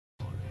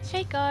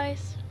Hey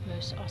guys,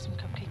 most awesome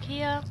Cupcake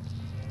here.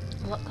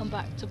 Welcome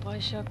back to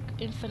Bioshock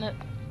Infinite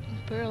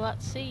Imperial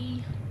at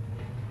Sea.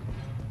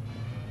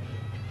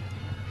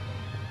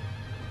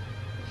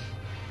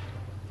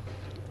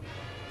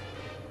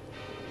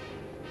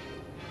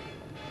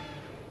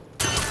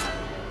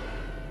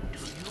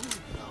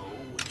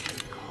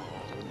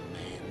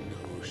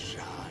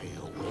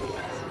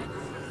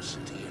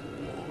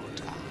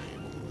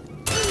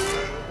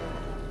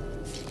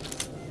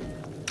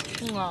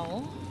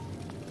 No.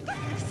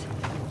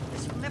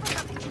 This will never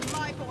happen to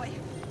my boy.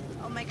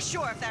 I'll make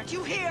sure of that.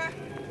 You hear?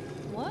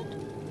 What?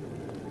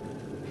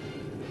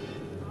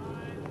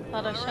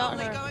 Thought I You're shot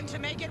only her. going to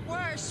make it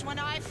worse when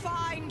I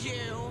find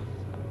you.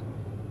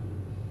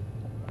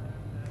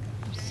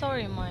 I'm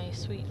sorry, my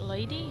sweet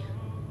lady.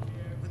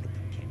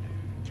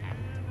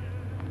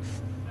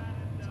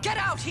 Get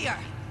out here!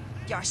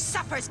 Your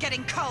supper's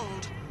getting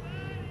cold.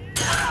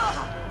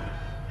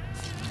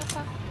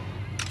 Okay.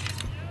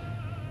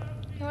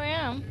 Here I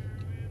am.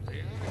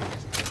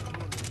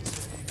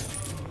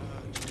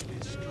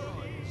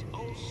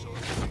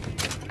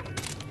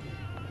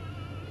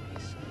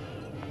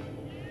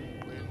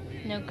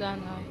 No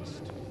gun, though.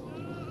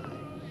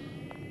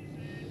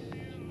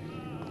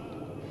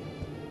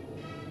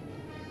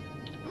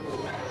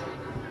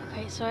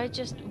 Okay, so I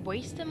just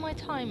wasted my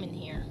time in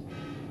here.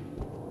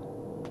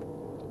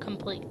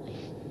 Completely.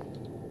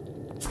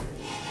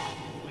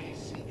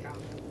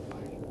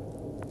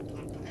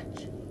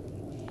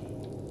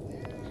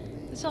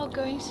 It's all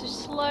going so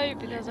slow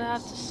because I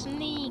have to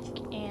sneak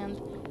and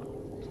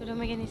so I don't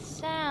make any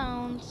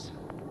sounds.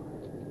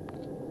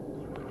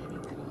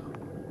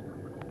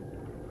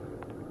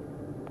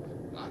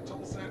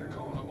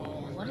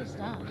 What is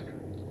that?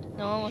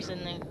 No one was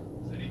in there.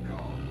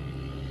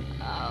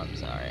 Oh, I'm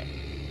sorry.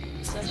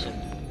 Session.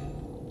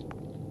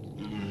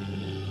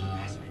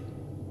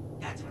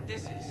 That's what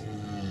this is.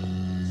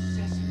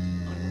 Incessant,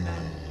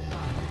 unbounded,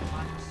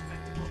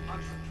 unrespectable,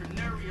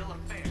 entrepreneurial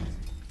affairs.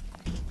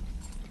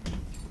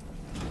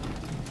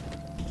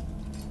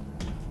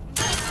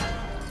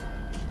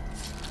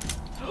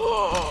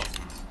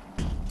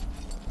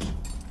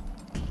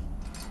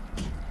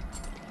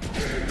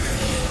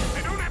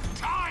 I don't have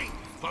time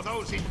for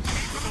those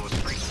incapable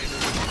creatures.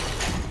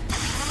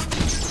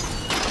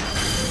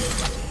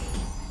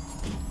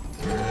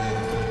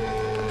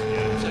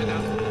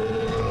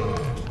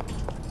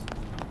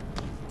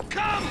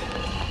 Come!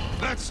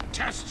 Let's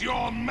test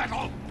your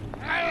metal!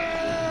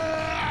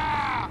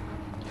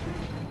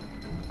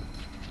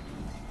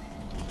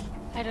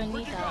 I don't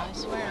need that, I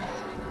swear.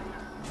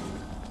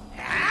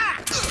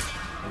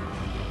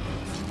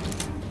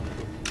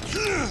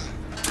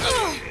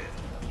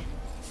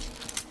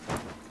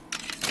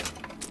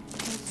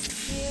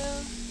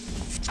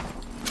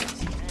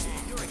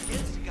 You're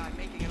against a guy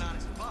making an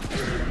honest buck.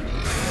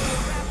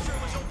 Rapture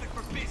was open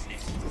for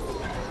business.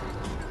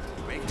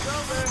 Break's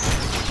over.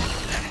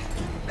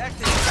 Back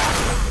to you.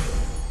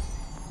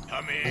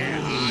 Come here,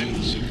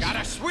 hon. Got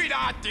a sweet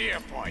idea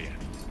for you.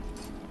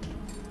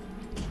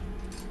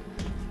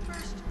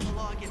 First, the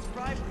law against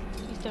bribery.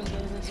 Please don't go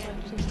this way,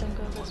 please don't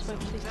go this way,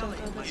 please don't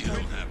go this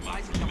way. have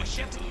my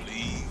permission to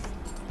leave.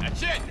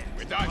 That's it.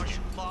 We're done.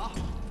 Martial law.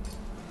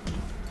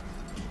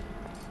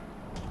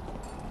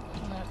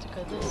 I'm gonna have to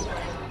go this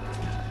way.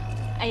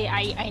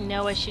 I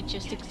know I should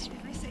just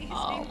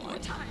oh my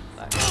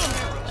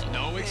god.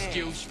 No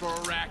excuse for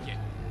a racket.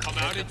 Come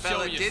out and show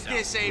Fella yourself. did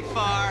this ain't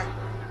far.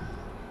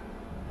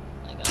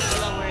 I got a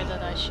little worried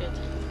that I should.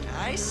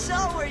 I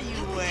saw where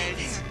you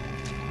went.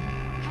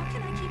 How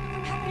can I keep it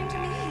from happening to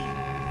me?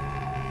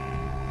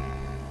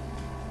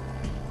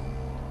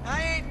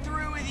 I ain't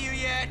through with you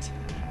yet.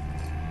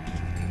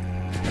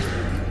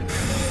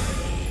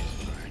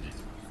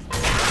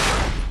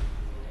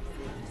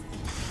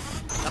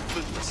 A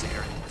bootless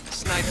errand. A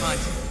snipe hunt.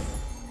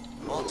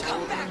 All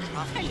told,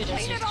 I should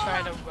have just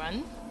tried to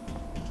run.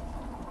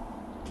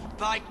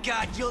 by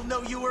God, you'll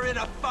know you were in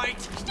a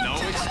fight. No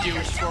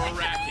excuse for a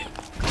racket.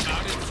 Come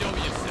out and show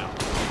yourself.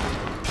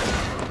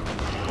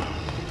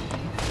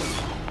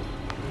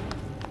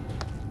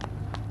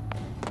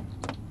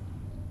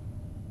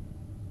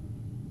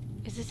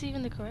 Is this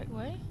even the correct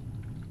way?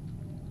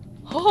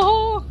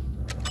 Oh!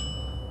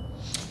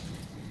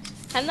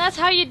 And that's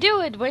how you do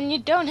it when you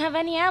don't have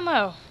any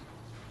ammo.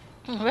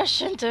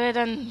 Rush into it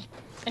and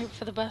hope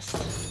for the best.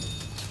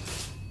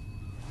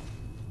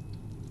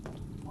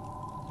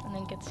 And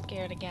then get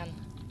scared again.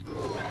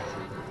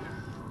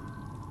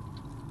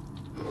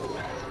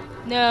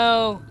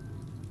 No!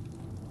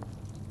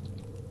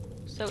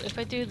 So if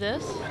I do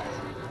this...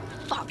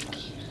 Fuck!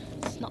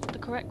 It's not the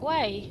correct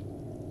way.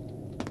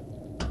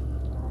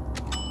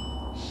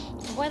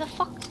 Where the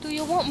fuck do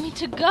you want me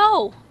to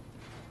go?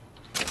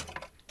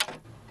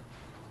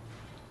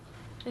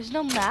 There's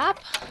no map.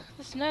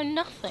 There's no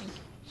nothing.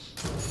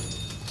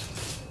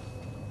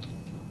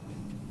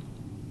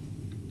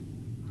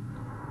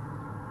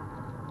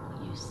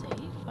 You safe?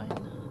 I know.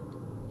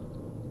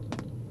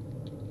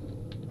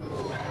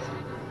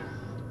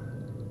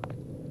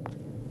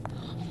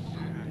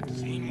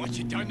 Seen what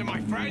you done to my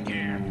friend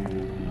here.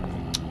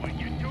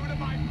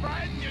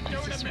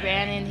 just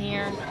ran in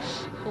here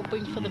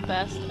hoping for the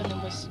best, and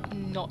it was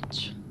not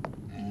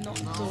the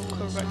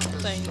correct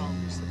thing.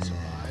 Those that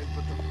survive,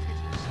 but the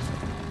fittest.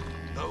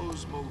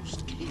 Those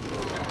most capable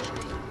of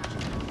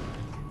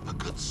change. A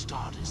good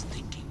start is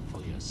thinking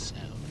for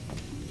yourself.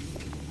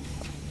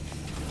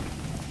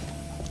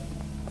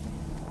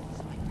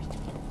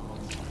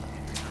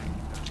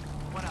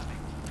 What of it?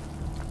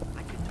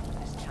 I could know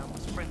this town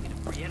was friendly to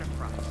free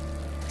enterprise.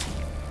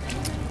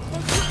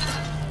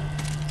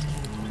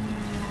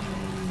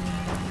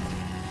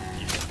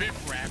 You spiff,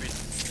 rabbit.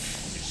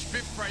 You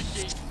spiff right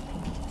there.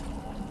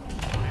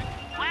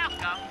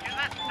 Welcome to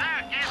the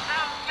Circus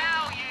of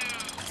Value!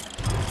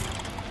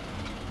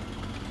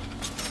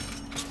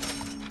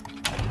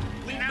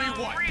 Leave No me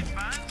what?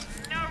 refunds,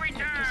 no Because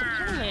returns!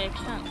 apparently I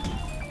can't.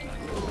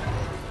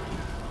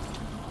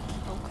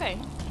 Okay.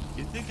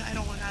 You think I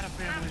don't got a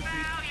family to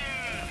feed?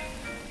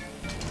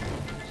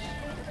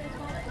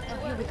 Oh,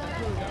 here we go.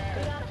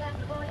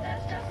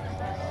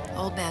 Good.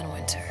 Old Man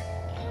Winter.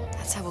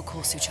 That's how we'll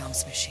call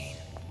Suchong's machine.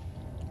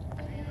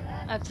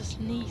 I have to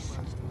sneeze.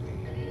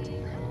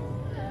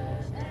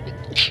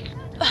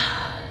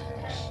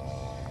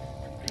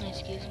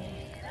 Excuse me.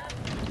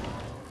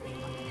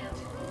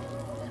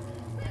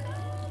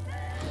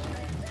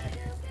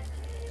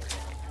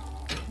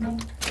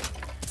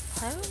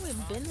 Haven't we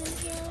been in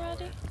here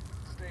already?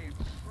 Stay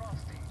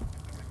frosty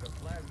with the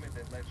plasmid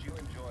that lets you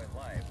enjoy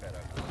life at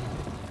a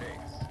cool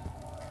pace.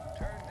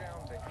 Turn down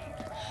the heat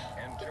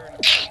and turn up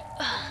the ease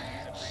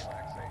and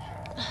relaxation.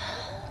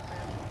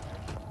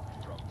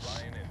 From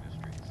Ryan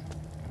Industries.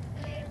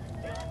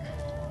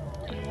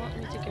 You want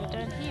me to go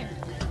down here?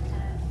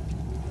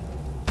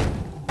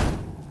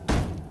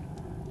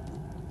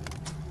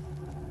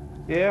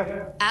 Yeah?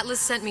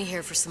 Atlas sent me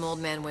here for some Old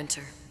Man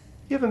Winter.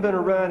 You haven't been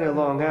around here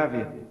long, have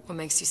you? What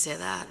makes you say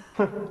that?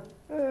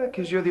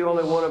 'Cause you're the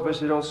only one of us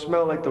who don't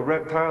smell like the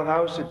reptile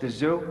house at the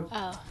zoo.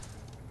 Oh.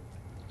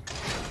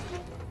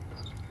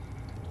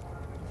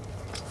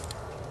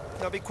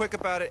 Now be quick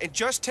about it and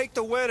just take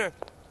the winner.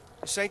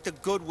 This ain't the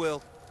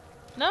Goodwill.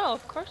 No,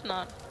 of course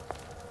not.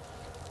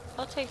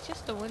 I'll take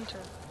just the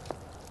winter.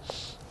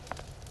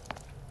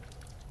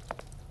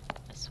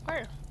 I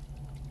swear.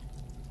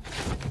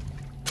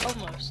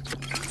 Almost.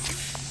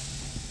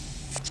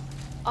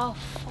 Oh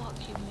fuck,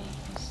 you made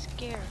me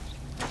scared.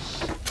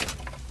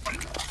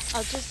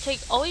 I'll just take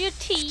all your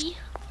tea.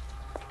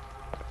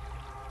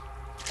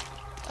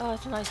 Oh,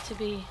 it's nice to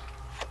be.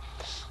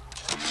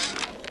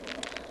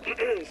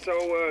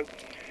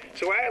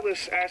 So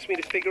Atlas asked me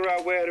to figure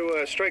out where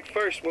to strike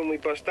first when we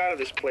bust out of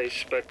this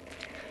place, but,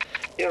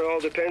 you know, it all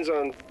depends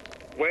on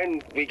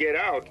when we get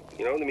out,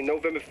 you know? I mean,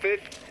 November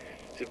 5th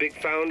is a big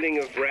founding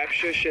of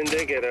Rapture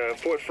shindig at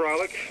Fort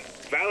Frolic.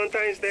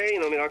 Valentine's Day, you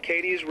know, I mean,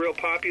 Arcadia's real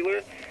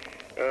popular.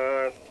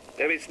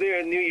 If it's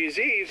near New Year's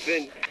Eve,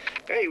 then,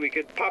 hey, we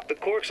could pop the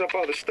corks off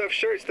all the stuffed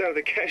shirts down at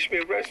the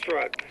Kashmir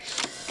restaurant.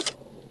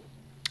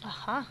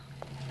 Uh-huh.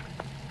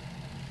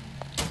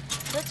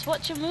 Let's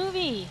watch a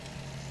movie.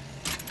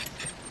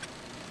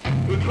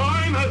 The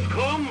time has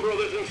come,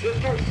 brothers and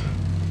sisters.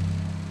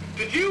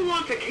 Did you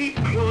want to keep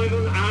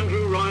climbing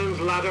Andrew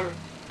Ryan's ladder?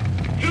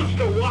 Just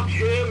to watch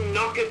him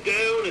knock it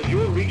down as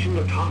you're reaching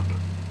the top?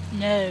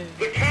 No.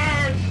 The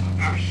cards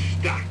are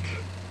stacked.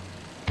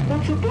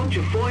 That's a bunch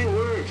of fine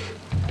words,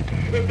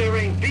 if there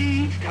ain't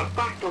deeds to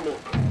back them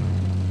up.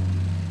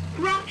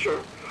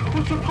 Rapture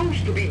was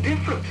supposed to be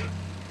different.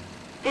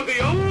 But the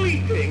only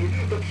thing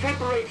that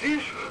separates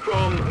it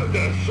from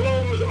the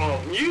slums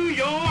of New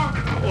York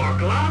or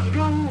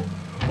Glasgow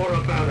or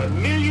about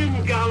 1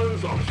 million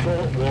gallons of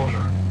salt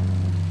water.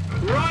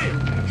 Ryan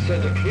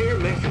sent a clear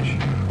message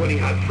when he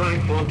had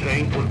Frank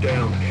Fontaine put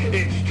down.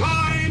 It's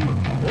time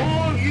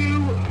all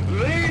you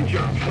learned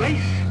your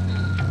place.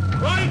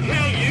 I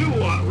tell you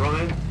what,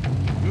 Ryan.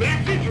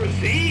 Message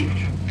received.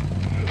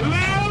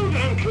 Loud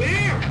and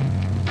clear.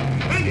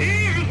 And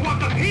here's what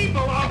the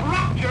people of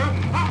Rapture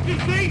have to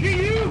say to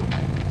you.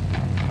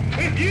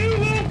 If you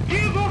won't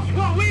give us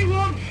what we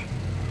want,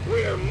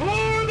 we're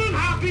more than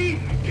happy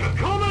to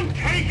come and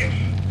take it.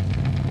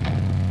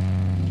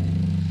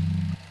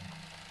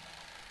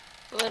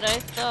 But I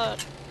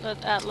thought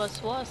that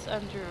Atlas was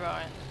Andrew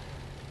Ryan.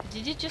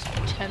 Did he just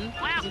pretend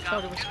because he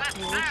thought it was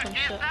cool or some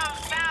shit? Wow.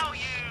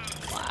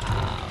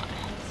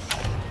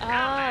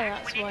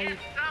 Ah, that's why you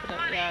put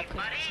up, yeah,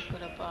 because you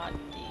put up the...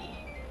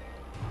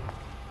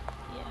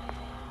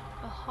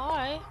 Yeah. Oh,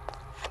 hi.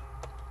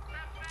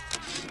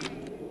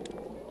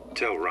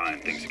 Tell Ryan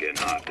things are getting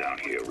hot down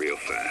here real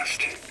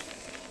fast.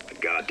 The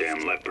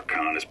goddamn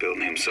leprechaun is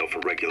building himself a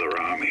regular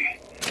army.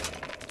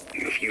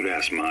 If you'd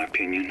asked my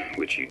opinion,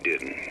 which you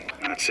didn't,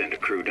 I'd send a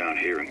crew down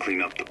here and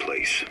clean up the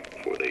place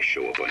before they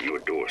show up on your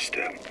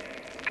doorstep.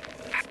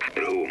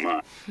 But who am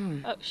I?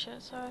 Oh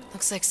shit, sorry.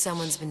 Looks like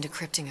someone's been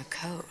decrypting a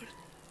code.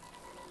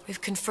 We've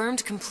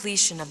confirmed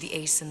completion of the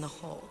ace in the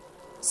hole.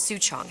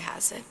 Suchong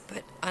has it,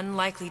 but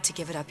unlikely to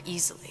give it up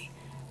easily.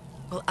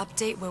 We'll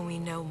update when we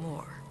know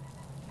more.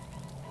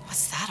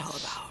 What's that all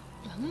about?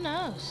 Who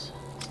knows?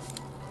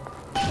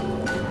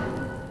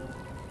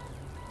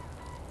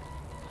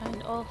 I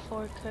find all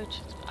 4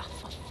 coaches. Ah,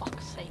 for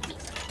fuck's sake.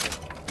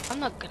 I'm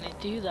not gonna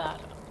do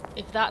that.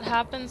 If that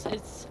happens,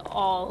 it's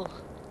all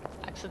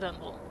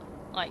accidental.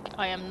 Like,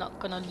 I am not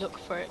gonna look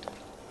for it.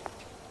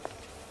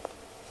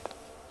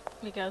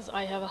 Because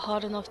I have a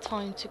hard enough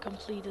time to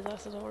complete it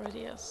as it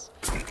already is.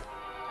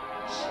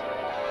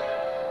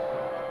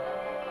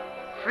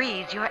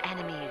 Freeze your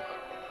enemies.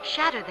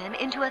 Shatter them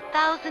into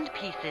 1,000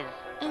 pieces.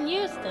 And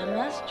use them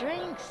as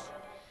drinks.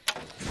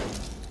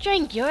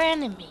 Drink your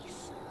enemies.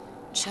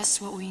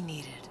 Just what we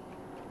needed.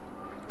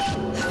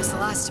 That was the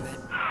last of it.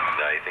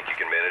 Now you think you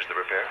can manage the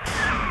repair?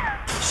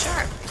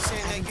 Sure.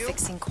 I've been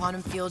fixing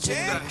quantum field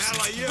generators.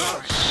 Hell are you?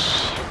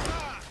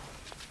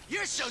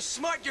 You're so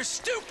smart, you're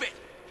stupid!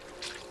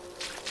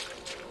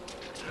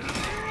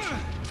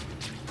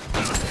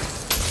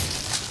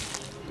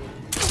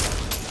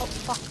 Oh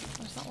fuck,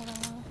 that's not what I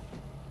want.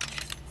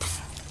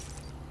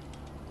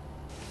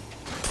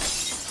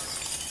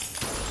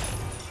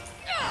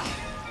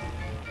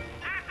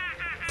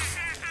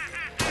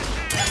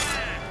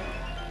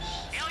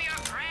 Kill your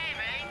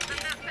cravings in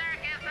the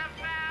circus of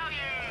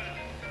values.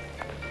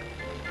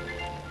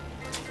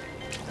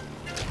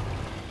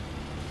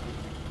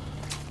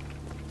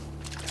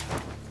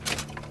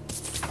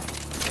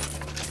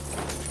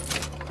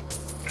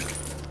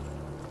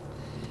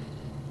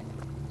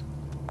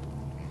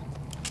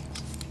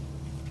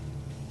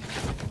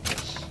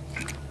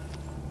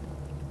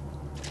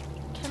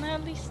 Can I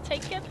at least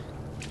take it?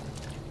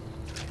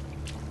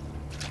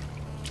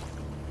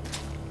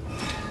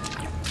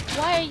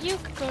 Why are you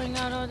going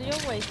out of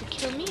your way to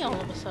kill me all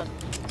of a sudden?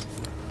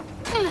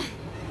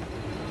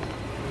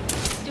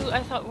 Dude,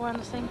 I thought we were on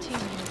the same team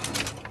here.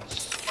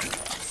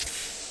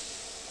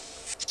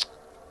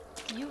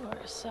 You are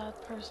a sad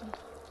person.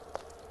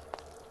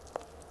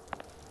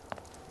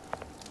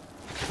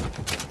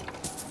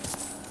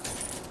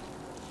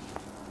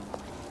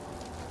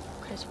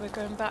 Okay, so we're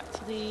going back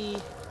to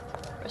the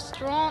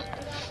restaurant.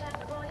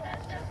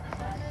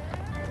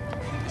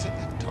 Is it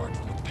that tart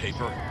from the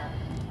paper?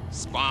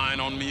 Spying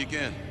on me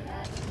again.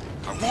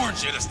 I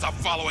warned you to stop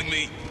following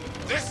me.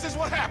 This is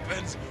what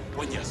happens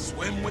when you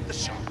swim with the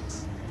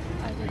sharks.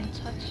 I didn't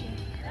touch you.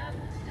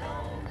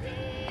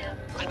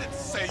 I didn't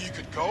say you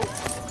could go.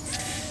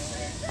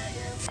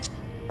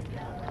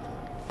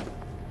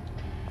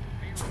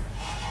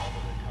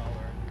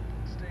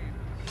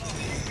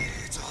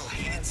 It's all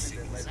hand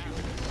signals.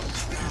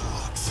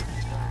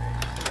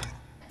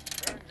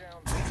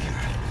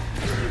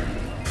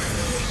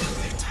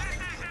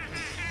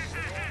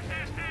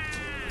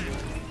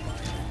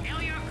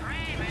 Kill your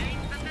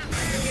cravings in the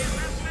circus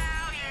of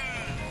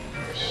values.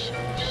 Shit.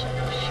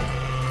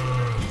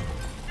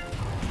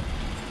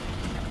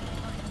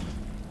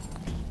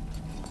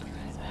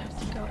 Alright, I have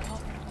to go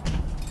up.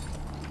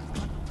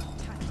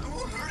 I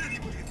won't hurt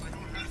anybody if I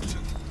don't have to.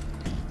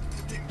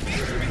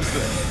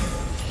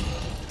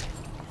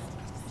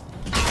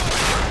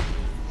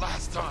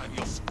 Last time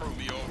you'll screw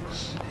me over.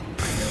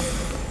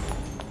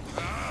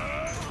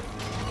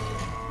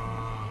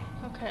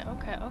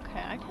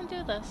 Okay. I can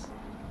do this.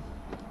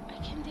 I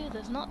can do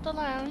this. Not the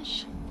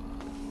lounge.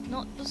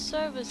 Not the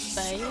service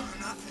bay.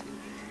 Nothing.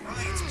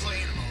 Ryan's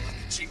playing him all like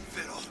a cheap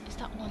fiddle. Is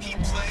that one He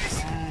over there?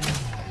 plays.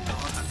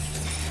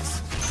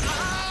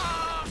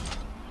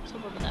 It's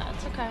over there.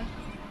 It's okay. I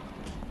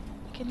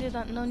can do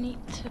that. No need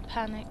to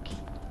panic.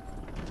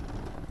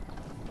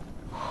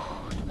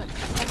 But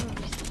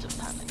probably still to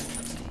panic.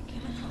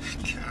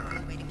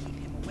 Kara, Way to keep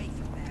him away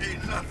from that.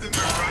 ain't nothing been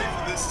right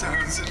for this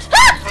town since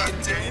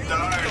fucking Dane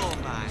died.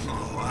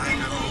 Oh, I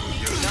know.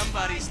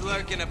 Somebody's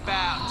lurking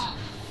about.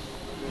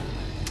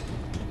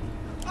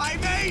 I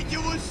made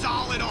you a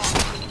solid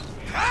offer.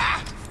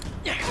 Ah!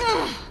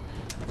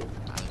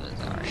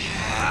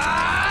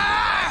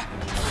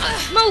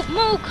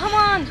 Move, come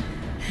on!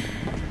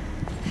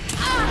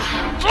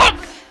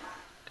 Fuck!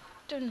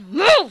 Don't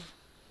move!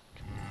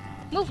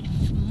 Move,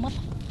 you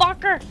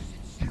motherfucker!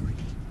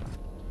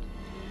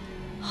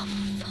 Oh,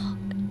 fuck.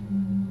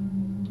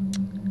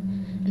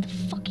 And the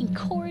fucking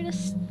cord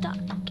is stuck,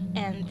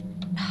 and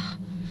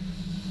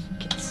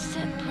can't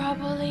sit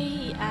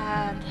properly,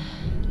 and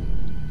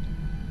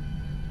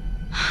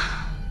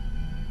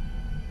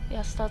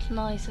yes, that's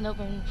nice, an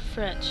open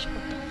fridge.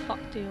 What the fuck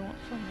do you want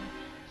from me?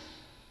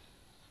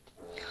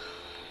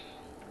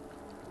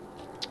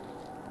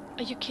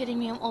 Are you kidding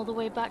me? I'm all the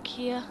way back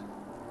here.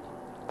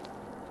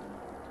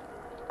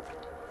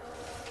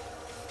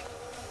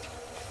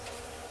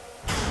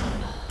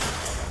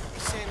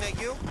 Saying that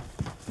you?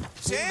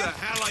 Who the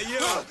hell are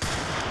you?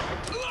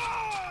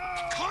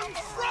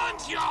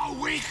 Confront your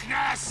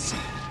weakness!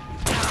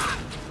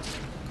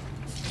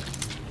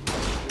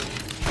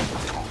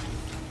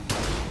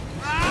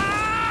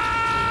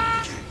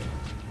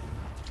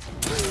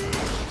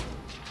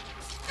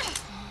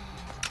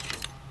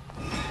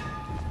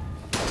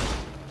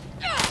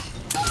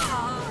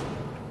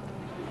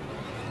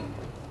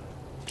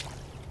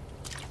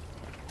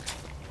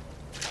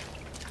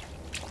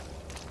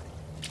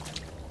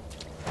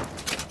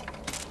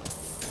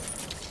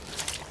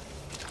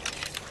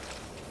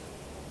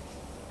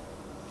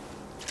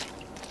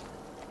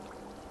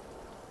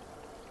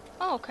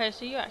 Oh, okay,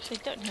 so you actually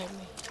don't hear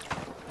me.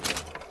 See,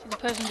 the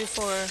person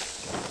before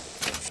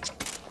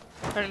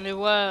apparently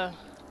were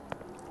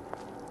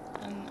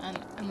an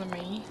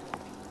enemy.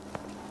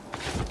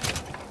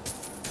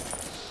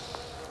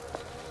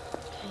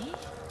 Okay.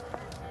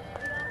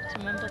 So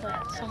remember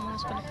that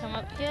someone's gonna come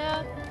up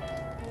here.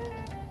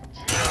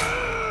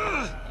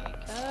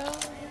 There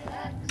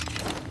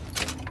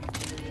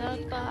you go.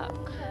 That back.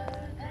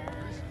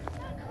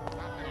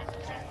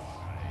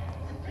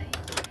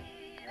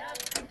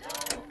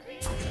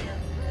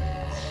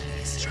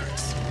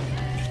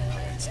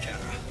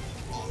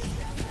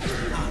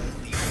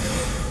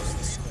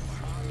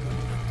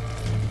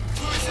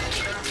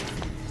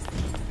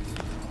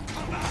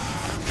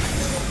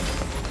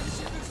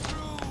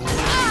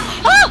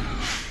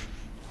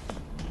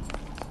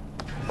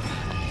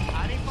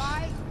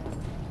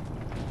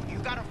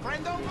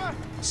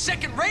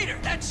 Second raider,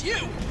 that's you!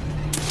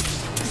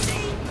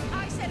 See?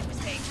 I said it was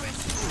dangerous.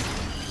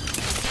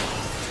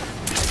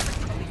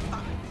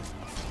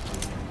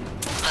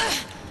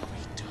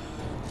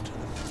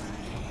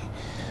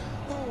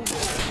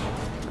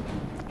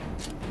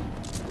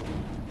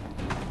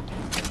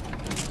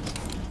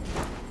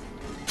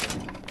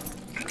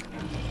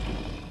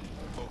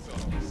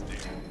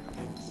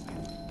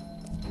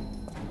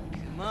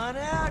 Come on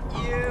out,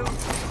 you!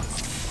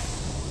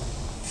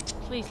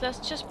 Please,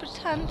 let's just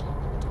pretend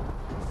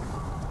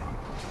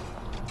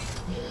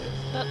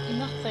that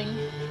nothing.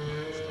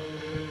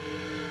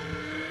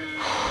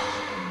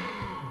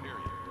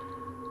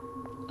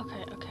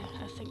 Okay,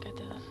 I think I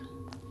did it.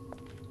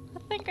 I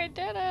think I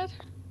did it.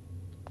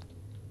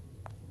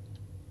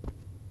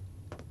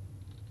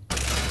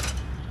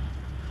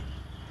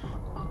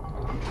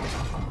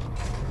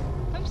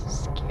 I'm so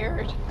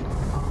scared.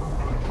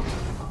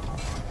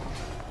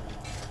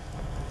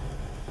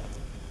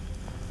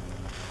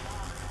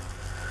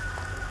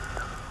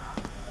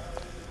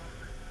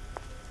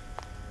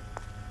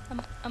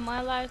 Am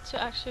I allowed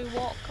to actually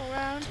walk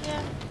around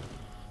here?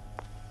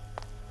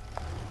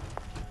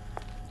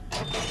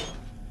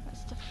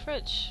 That's the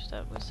fridge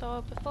that we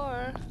saw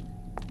before.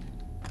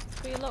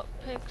 3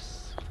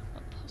 lockpicks,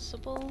 not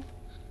possible.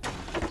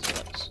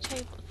 Switch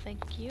table,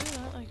 thank you.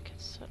 That I could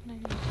certainly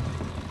need.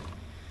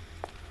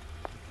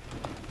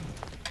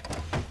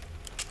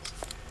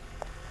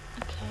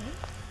 Okay.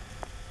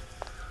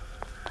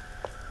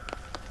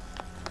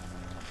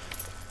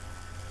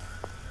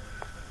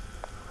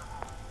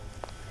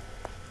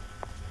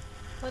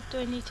 What do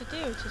I need to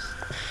do? Just...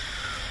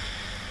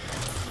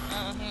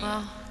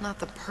 Well, not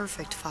the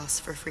perfect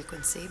phosphor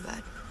frequency,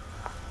 but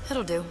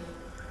it'll do.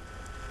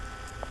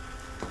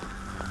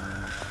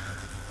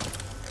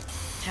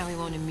 Now we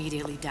won't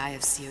immediately die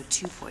of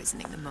CO2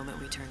 poisoning the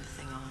moment we turn the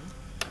thing on.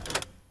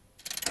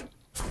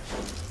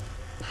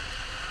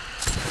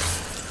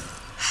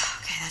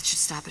 Okay, that should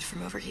stop it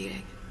from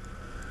overheating.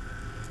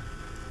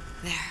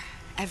 There,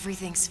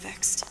 everything's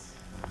fixed.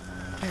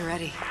 We're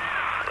ready.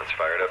 Let's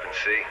fire it up and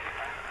see.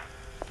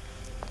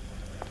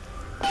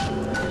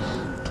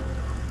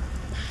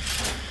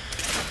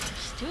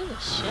 Let's do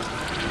this shit.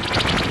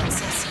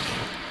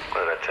 What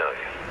did I tell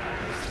you?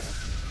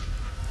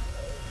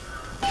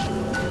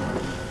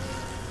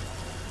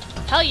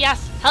 Hell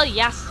yes! Hell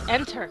yes!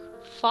 Enter!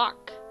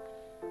 Fuck.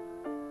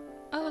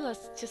 Oh,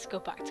 let's just go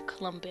back to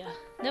Columbia.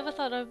 Never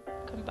thought I'd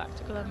come back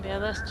to Columbia.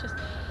 Let's just...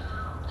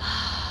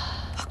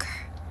 Booker.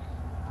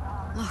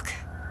 Look.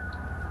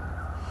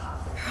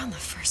 You're on the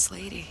First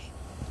Lady.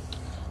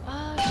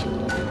 Ah,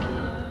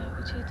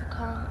 to the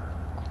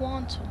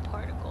quantum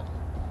particle.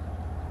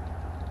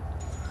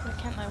 Why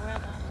can't I wear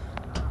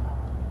that?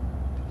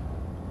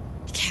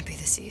 It can't be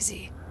this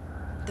easy.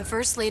 The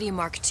First Lady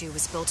Mark II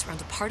was built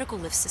around a particle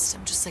lift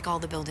system, just like all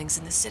the buildings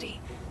in the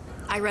city.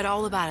 I read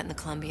all about it in the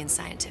Columbian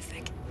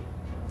Scientific.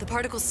 The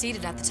particle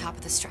seated at the top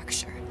of the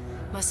structure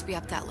must be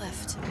up that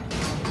lift.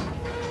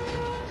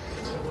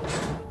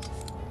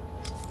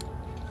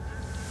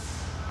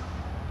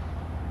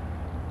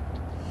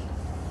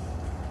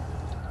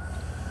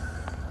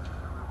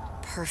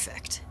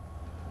 Perfect.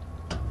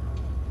 Seems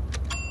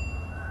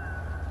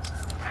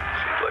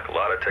like a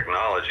lot of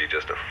technology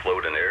just to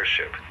float an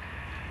airship.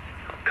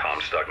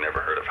 Comstock never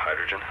heard of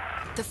hydrogen?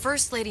 The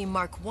First Lady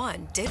Mark I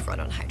did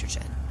run on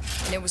hydrogen,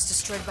 and it was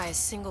destroyed by a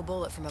single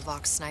bullet from a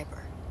Vox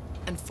sniper.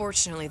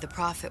 Unfortunately, the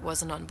Prophet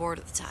wasn't on board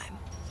at the time.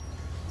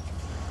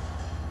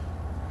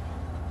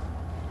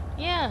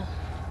 Yeah,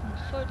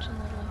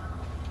 unfortunately.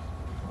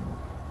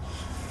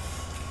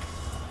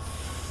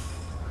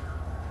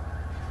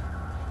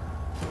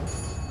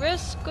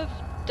 Risk of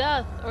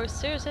death or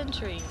serious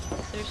injury.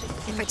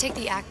 If I take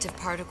the active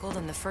particle,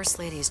 then the First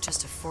Lady is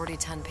just a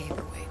 40-ton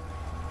paperweight.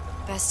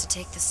 Best to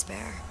take the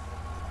spare.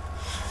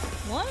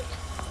 What?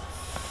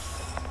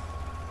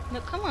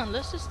 No, come on,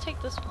 let's just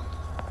take this one.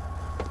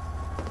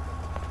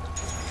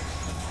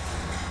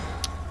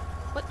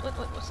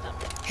 What's that?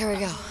 Here we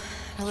go.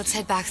 Now let's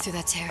head back through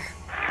that tear.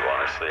 You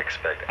honestly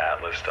expect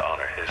Atlas to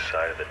honor his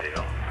side of the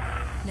deal?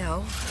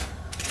 No,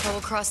 but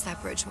we'll cross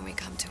that bridge when we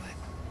come to it.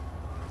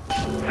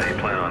 How do you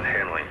plan on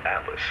handling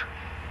Atlas?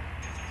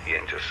 He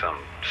ain't just some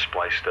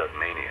spliced-up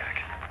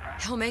maniac.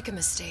 He'll make a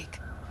mistake.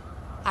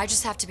 I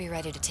just have to be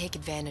ready to take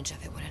advantage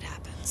of it when it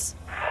happens.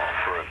 All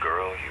for a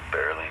girl you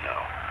barely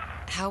know.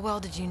 How well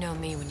did you know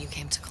me when you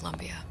came to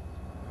Columbia?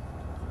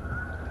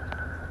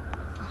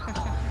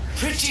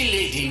 Pretty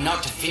lady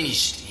not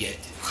finished yet.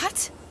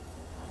 What?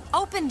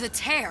 Open the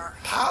tear.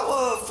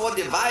 Powerful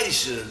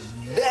device,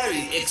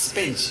 very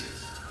expensive.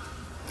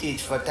 Tit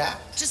for tat.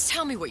 Just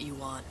tell me what you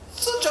want.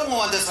 Suchong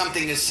wants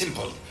something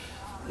simple.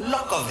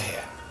 Lock of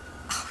hair.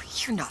 Oh,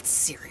 you're not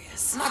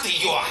serious. Not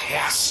your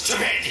hair,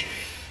 stupid.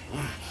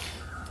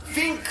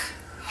 Fink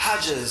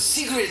has a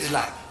secret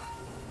lab.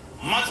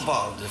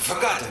 Mothballed,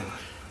 forgotten.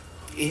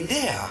 In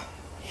there,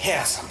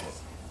 hair sample.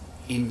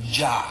 In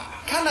jar.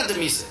 Cannot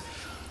miss it.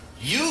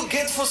 You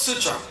get for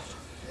Suchong.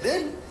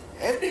 Then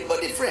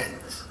everybody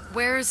friends.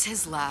 Where's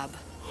his lab?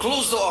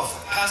 Closed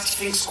off, past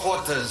Fink's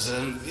quarters.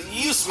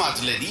 You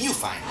smart lady, you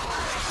find.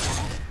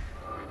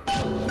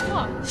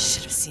 What?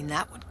 Should have seen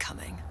that one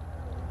coming.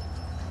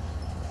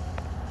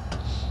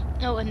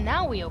 Oh, and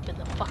now we open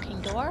the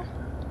fucking door.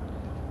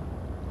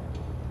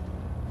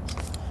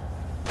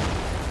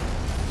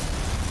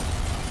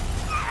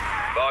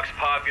 Vox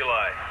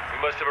Populi.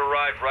 We must have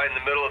arrived right in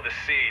the middle of the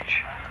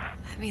siege.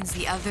 That means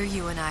the other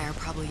you and I are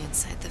probably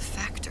inside the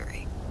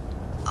factory.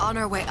 On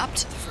our way up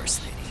to the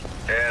First Lady.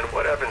 And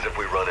what happens if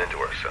we run into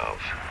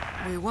ourselves?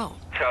 We won't.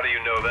 How do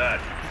you know that?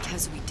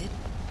 Because we didn't.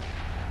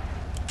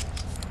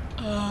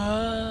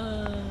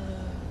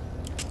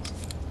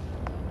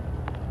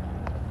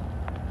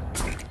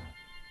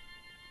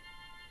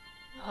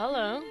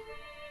 Hello.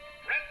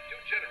 Press to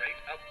generate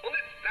a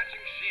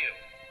bullet-snatching shield.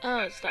 Oh,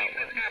 it's that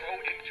one. Arrow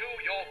into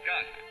your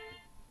gun.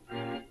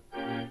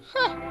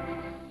 Huh.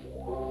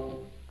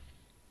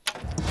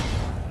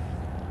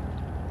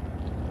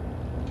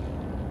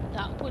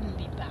 That wouldn't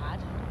be bad.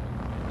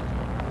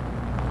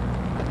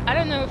 I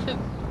don't know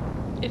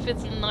if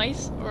it's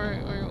nice or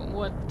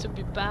what to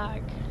be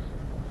back.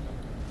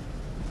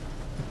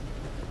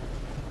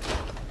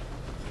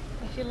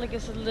 I feel like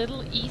it's a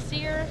little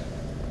easier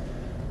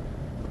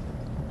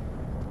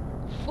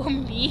for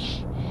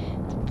me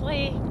to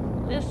play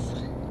this.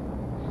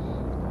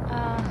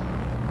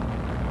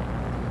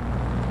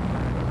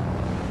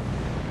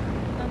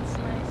 That's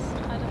nice.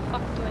 How the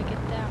fuck do I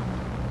get down?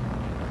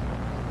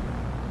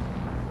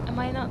 Am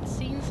I not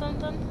seeing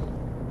something?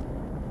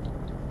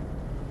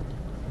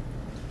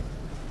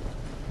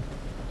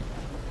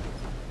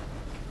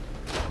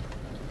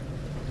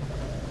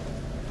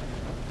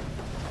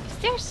 Is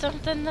there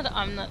something that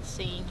I'm not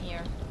seeing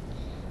here?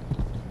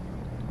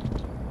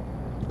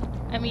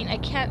 I mean, I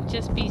can't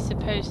just be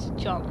supposed to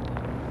jump.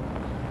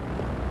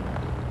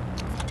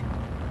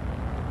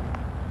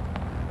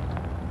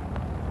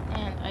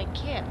 And I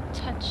can't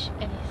touch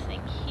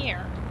anything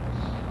here.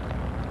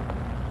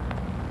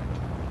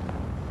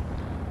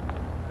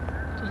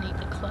 Do I need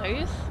the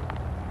clothes?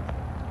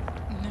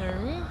 No.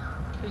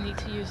 Do I need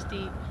to use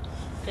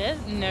this?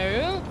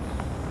 No.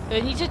 Do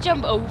I need to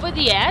jump over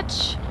the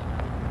edge?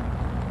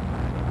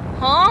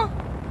 Huh?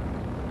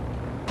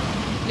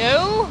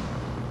 No?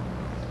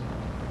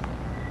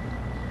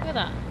 Look at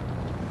that.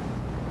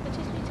 I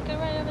just need to go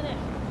right over there.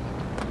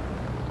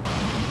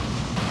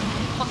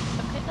 Fuck,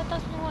 okay, that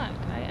doesn't work.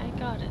 I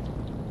got it.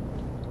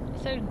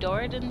 Is there a door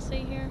I didn't see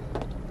here?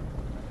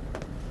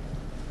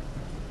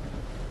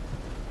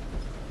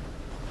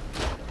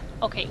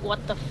 Okay,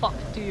 what the fuck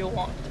do you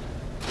want?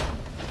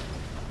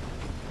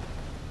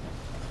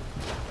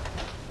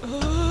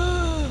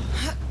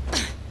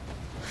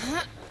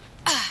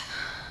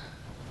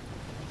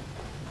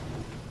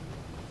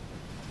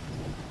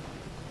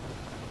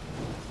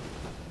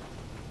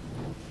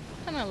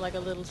 Kinda like a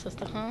little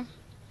sister, huh?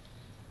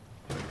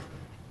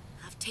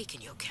 I've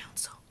taken your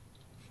counsel,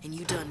 and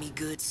you done me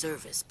good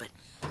service, but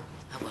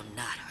I will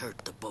not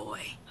hurt the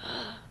boy.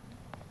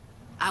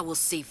 I will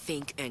see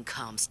Fink and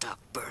Comstock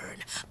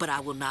burn, but I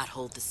will not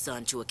hold the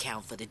son to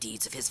account for the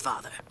deeds of his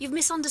father. You've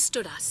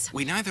misunderstood us.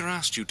 We neither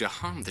asked you to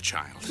harm the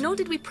child. Nor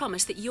did we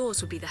promise that yours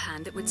would be the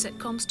hand that would set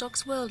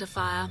Comstock's world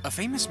afire. A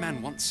famous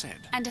man once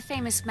said, And a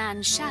famous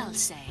man shall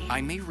say, I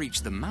may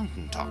reach the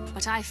mountaintop,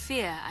 but I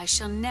fear I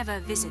shall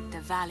never visit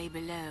the valley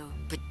below.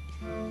 But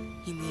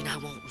you mean I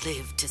won't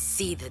live to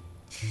see the...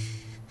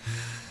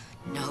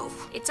 No.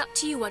 It's up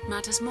to you what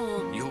matters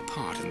more. Your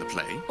part in the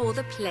play? Or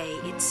the play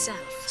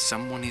itself.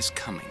 Someone is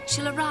coming.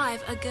 She'll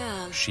arrive a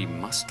girl. She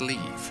must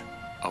leave.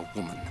 A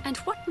woman. And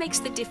what makes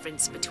the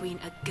difference between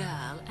a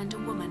girl and a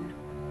woman?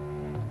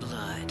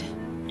 Blood.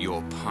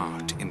 Your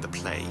part in the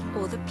play.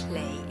 Or the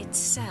play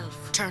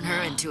itself. Turn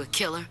her into a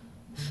killer?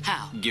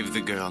 How? Give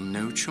the girl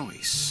no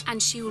choice.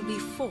 And she will be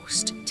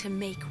forced to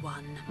make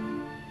one.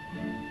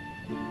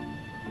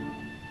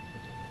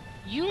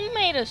 You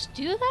made us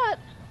do that?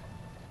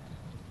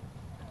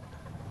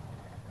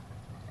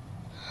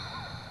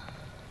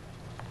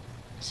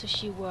 So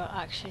she were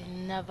actually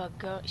never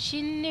go.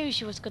 She knew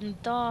she was gonna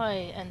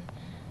die, and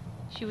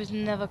she was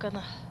never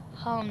gonna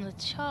harm the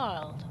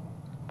child.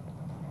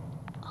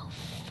 Oh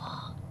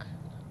fuck!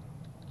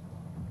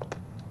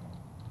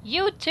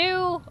 You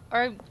two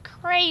are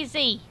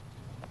crazy.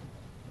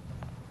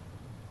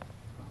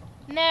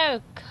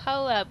 No,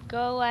 co-op,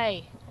 go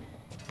away.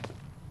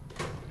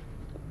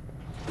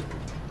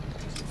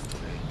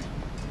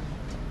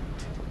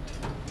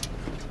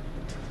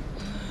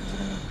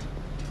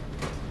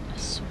 I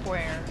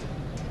swear.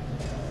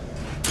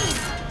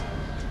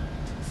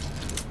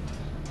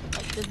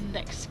 Like the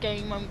next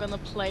game I'm gonna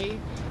play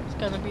is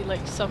gonna be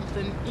like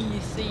something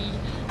easy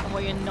and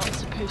where you're not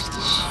supposed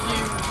to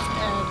shoot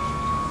and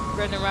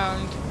run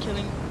around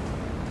killing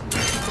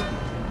people.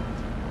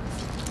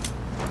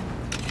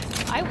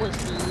 I was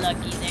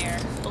lucky there.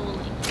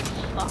 Holy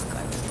fuck,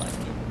 I was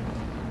lucky.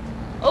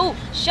 Oh,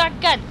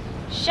 shotgun!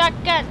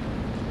 Shotgun!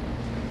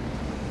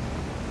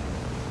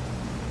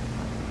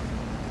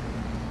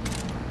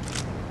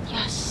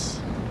 Yes!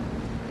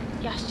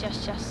 Yes,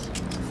 yes, yes.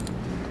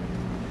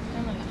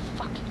 I'm like a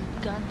fucking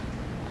gun.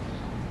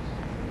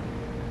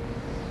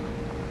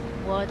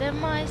 What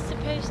am I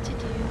supposed to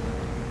do?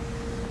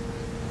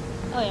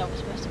 Oh yeah, we're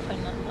supposed to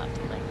find that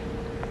last thing.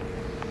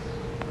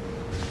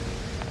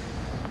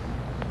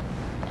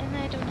 And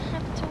I don't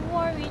have to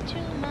worry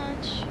too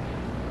much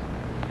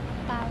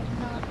about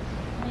not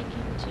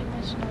making too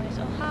much noise.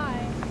 Oh,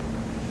 hi.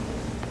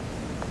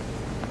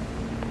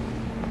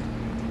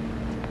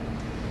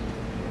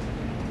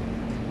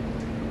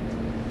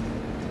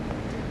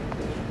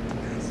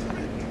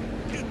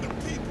 In the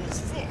people's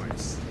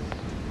voice,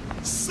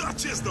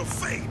 such is the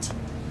fate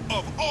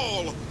of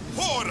all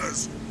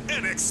hoarders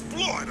and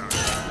exploiters.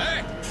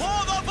 Hey,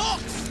 pour the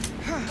box!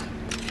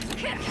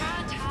 Can't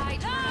hide forever.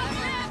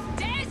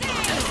 Daisy!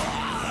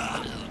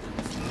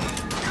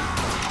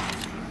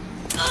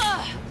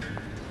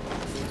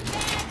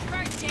 Dead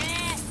for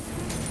death!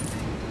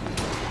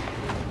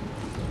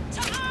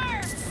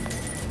 Tar!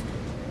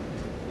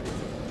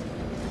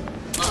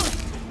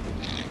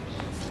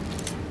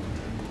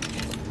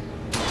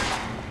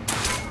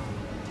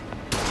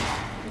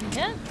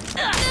 Yeah.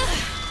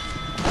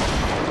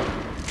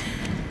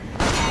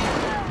 I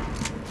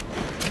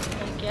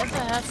guess I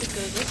have to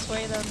go this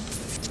way then.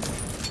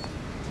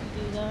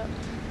 Do that.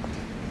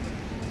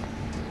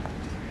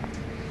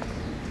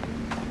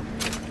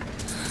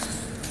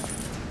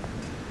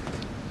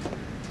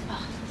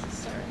 Oh, this is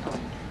so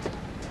annoying.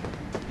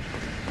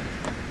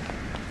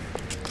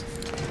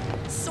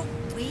 So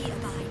we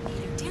abide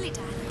neither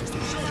dilly-dallers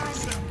nor our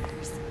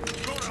lenders.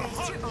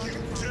 Trust your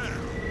order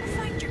or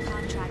find your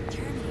contract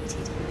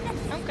terminated.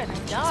 I'm gonna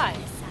die.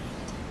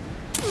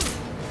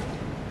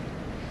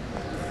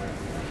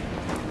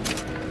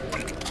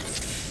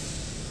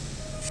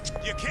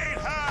 You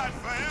can't hide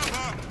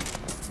forever.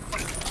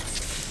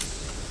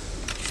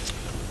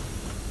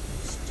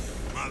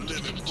 My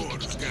living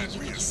quarters got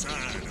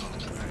reassigned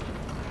all right.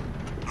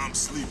 I'm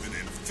sleeping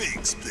in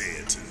Fink's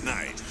bed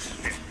tonight.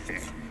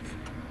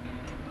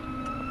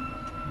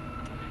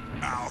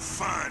 I'll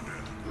find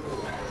her.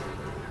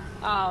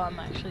 Oh, I'm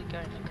actually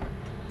going to go.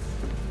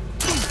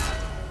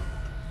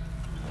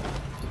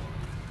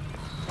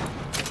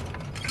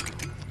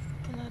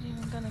 They're not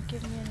even gonna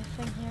give me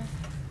anything here.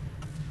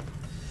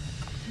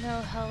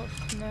 No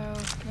health, no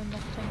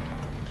nothing.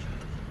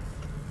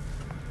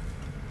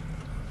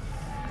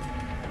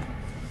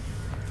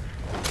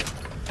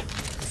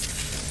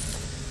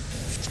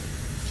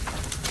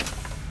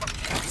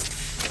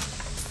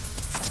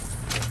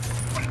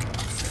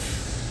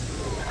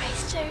 I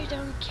so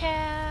don't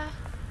care.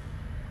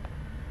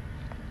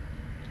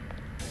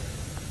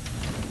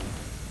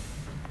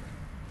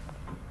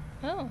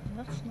 Oh,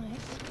 that's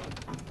nice.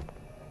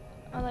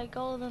 I like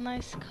all the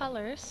nice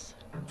colors.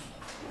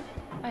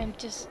 I'm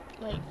just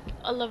like,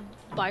 I love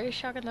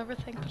Bioshock and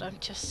everything, but I'm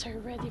just so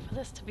ready for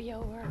this to be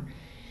over.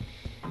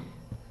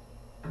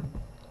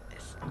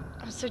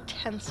 I'm so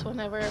tense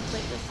whenever I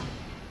play this.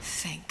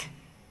 Think.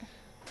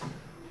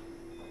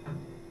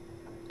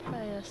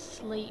 Probably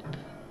asleep.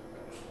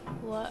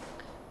 Work.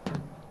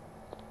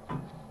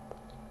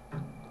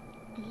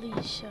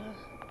 Leisure.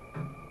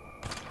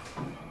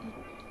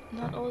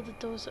 Not all the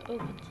doors are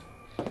open.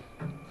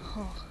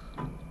 Oh.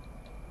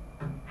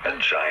 A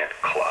giant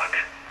clock.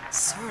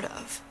 Sort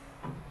of.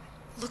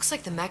 Looks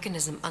like the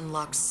mechanism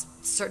unlocks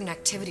certain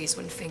activities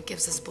when Fink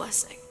gives his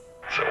blessing.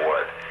 So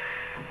what?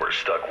 We're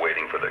stuck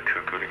waiting for the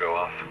cuckoo to go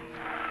off?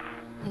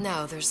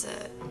 No, there's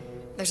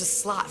a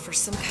slot for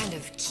some kind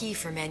of key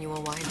for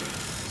manual winding.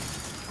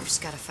 We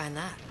just gotta find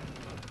that.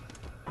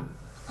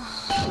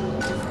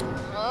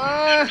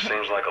 Sure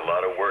seems like a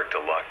lot of work to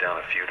lock down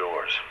a few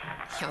doors.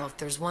 Yo, if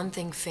there's one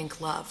thing Fink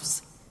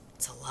loves,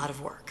 it's a lot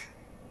of work.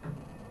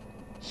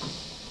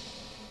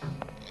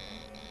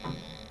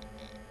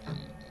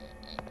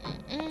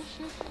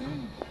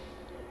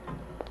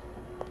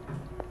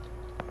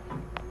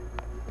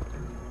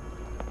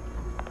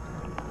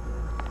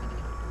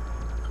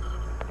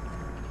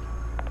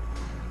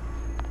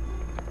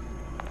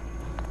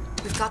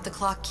 We've got the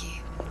clock key.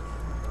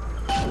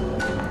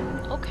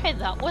 Okay,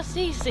 that was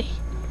easy.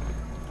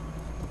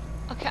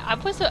 Okay,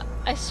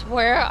 I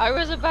swear I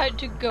was about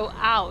to go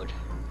out.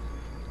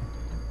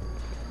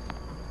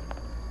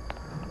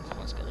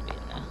 Someone's gonna be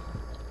in there.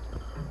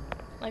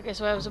 Like I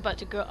swear I was about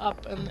to go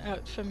up and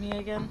out for me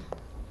again.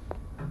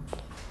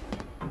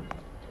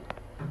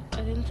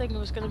 I didn't think it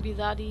was gonna be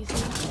that easy.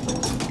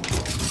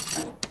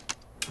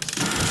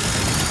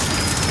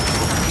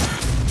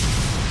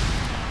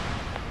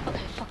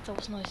 Okay, fuck, that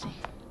was noisy.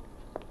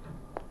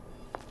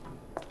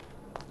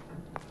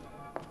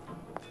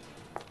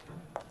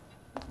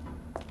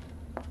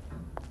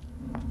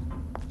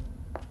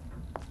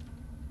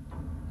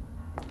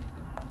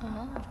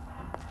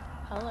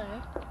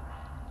 Hello.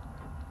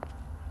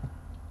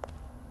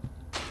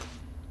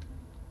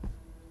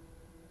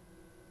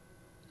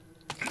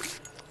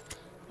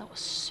 That was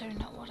so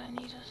not what I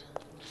needed.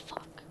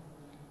 Fuck.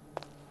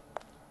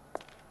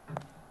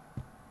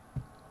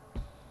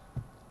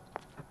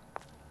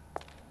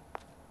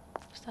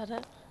 Was that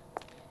it?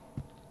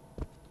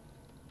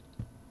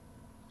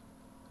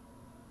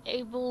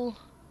 Able,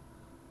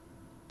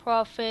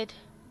 profit,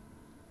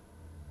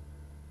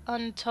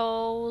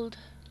 untold,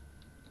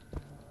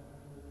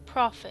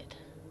 profit.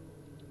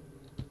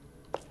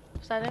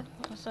 Was that it?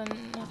 Was there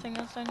nothing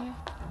else on here?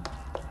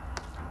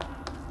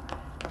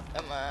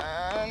 Come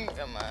on,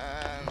 come on.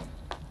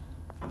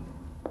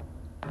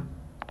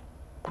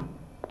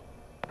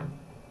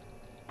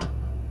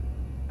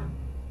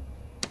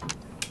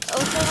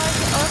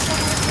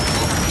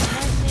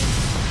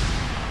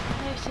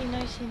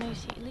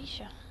 Nicey,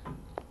 Alicia.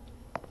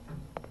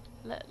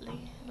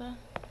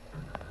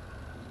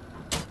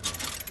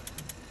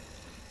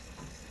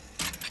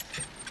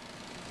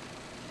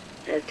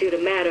 As to the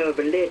matter of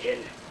religion,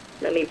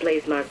 let me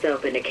place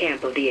myself in the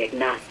camp of the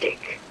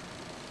agnostic.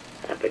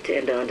 I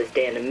pretend to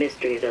understand the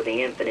mysteries of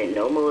the infinite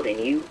no more than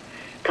you,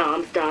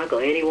 Comstock,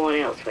 or anyone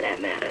else for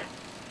that matter.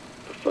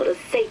 But for the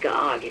sake of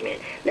argument,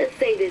 let's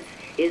say this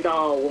is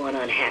all one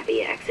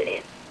unhappy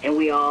accident, and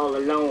we're all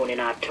alone in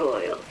our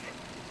toils.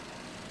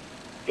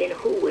 Then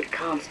who would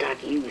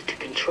Comstock use to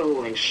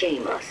control and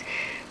shame us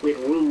with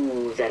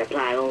rules that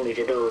apply only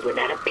to those with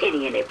not a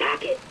penny in their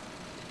pocket?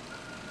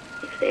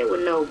 If there were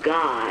no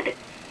God,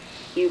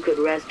 you could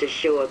rest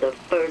assured the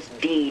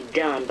first deed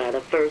done by the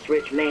first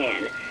rich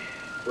man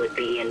would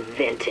be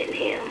inventing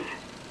him.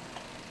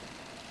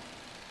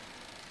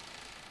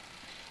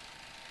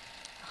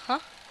 Huh?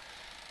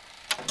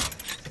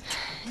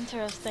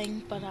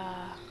 Interesting, but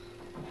oh,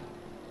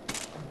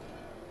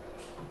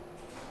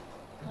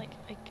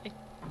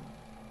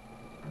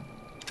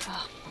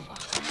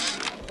 fuck.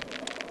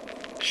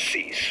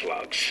 Sea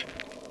slugs.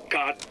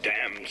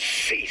 Goddamn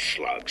sea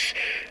slugs.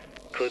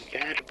 Could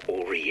that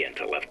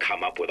Oriental have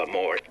come up with a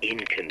more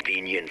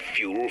inconvenient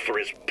fuel for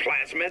his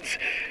plasmids?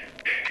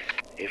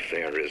 If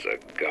there is a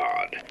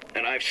God,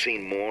 and I've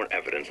seen more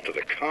evidence to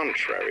the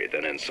contrary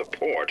than in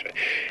support,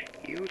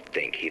 you'd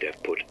think he'd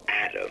have put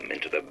Adam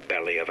into the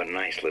belly of a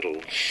nice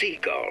little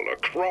seagull or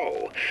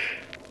crow.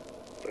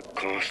 The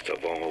cost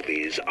of all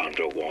these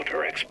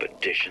underwater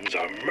expeditions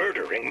are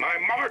murdering my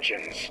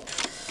margins.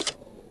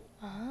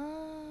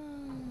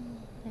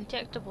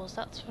 Injectables,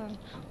 that's from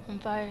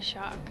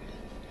Bioshock.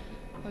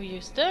 We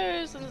use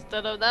those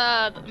instead of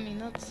that. I mean,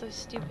 that's so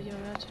stupid. You're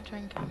allowed to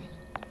drink. I mean,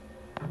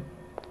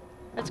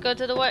 let's go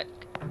to the work.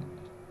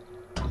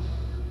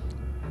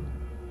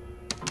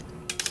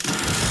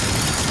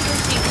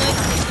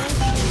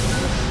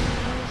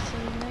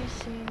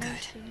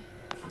 Good.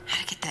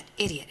 How to get that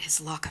idiot his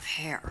lock of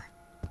hair.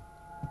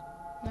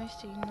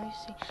 Nicey.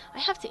 I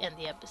have to end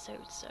the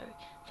episode, so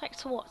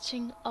thanks for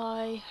watching.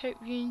 I hope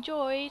you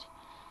enjoyed.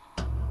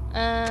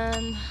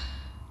 And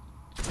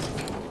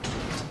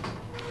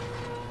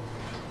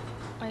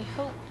I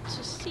hope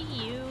to see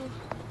you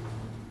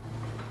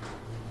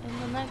in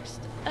the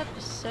next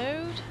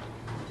episode.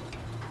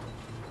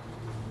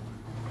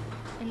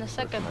 In the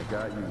second. I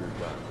got you your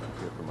gun. I'm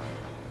here for my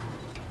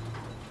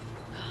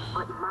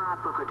But my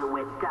Booker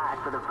DeWitt died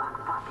for the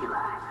Vox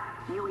Populi.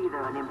 You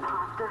either an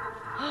imposter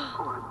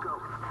or a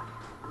ghost.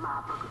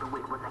 My Booker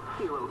DeWitt was a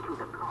hero to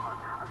the cause,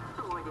 a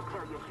story to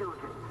tell your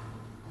children.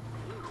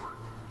 You.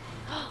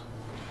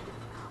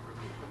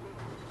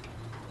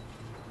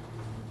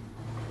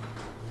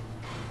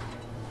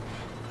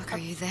 Look, are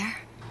you there?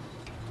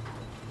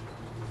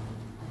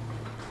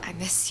 I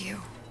miss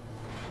you.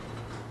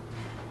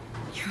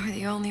 You were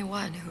the only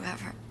one who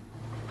ever...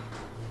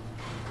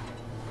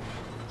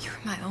 You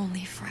were my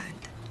only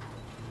friend.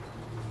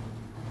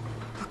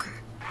 Booker.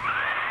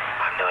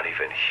 I'm not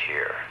even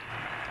here.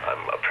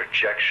 I'm a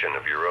projection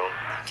of your own.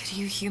 Could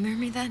you humor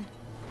me then?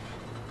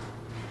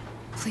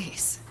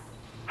 Please.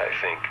 I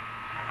think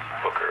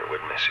Booker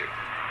would miss you.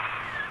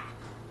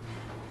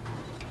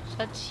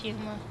 Such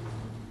humor.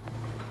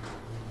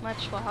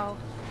 Much wow.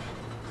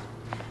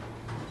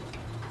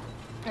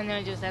 And then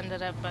I just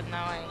ended up, but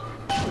now I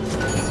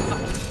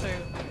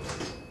through.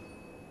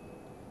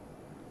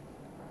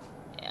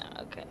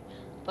 Yeah, okay.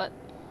 But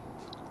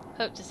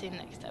hope to see you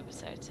next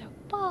episode, so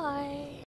bye!